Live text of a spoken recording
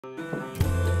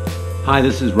Hi,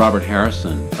 this is Robert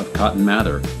Harrison of Cotton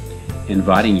Mather,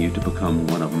 inviting you to become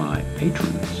one of my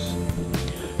patrons,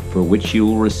 for which you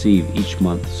will receive each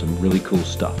month some really cool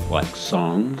stuff like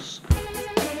songs,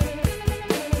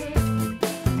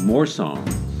 more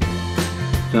songs,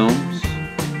 films,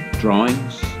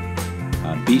 drawings,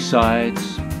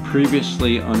 B-sides,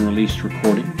 previously unreleased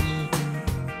recordings,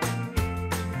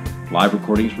 live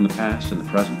recordings from the past and the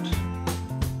present.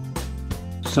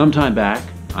 Sometime back,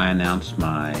 I announced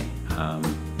my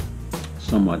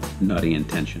somewhat nutty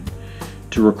intention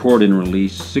to record and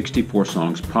release 64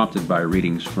 songs prompted by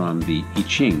readings from the I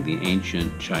Ching, the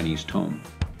ancient Chinese tome.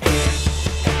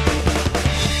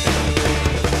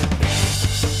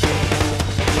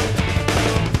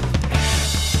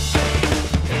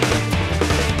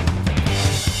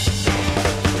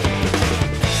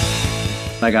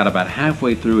 I got about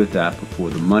halfway through with that before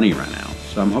the money ran out.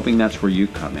 So I'm hoping that's where you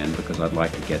come in, because I'd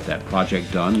like to get that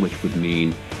project done, which would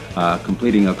mean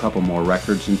completing a couple more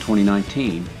records in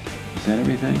 2019. Is that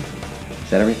everything? Is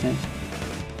that everything?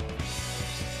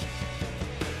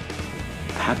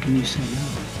 How can you say no?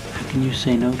 How can you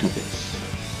say no to this?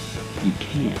 You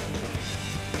can't.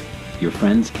 Your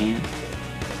friends can't.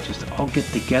 Just all get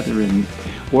together and,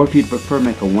 or if you'd prefer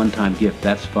make a one-time gift,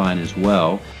 that's fine as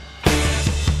well.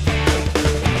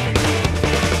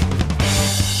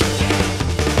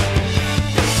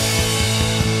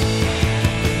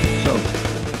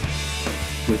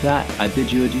 With that, I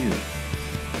bid you adieu.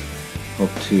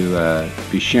 Hope to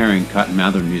be sharing Cotton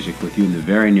Mather music with you in the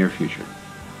very near future.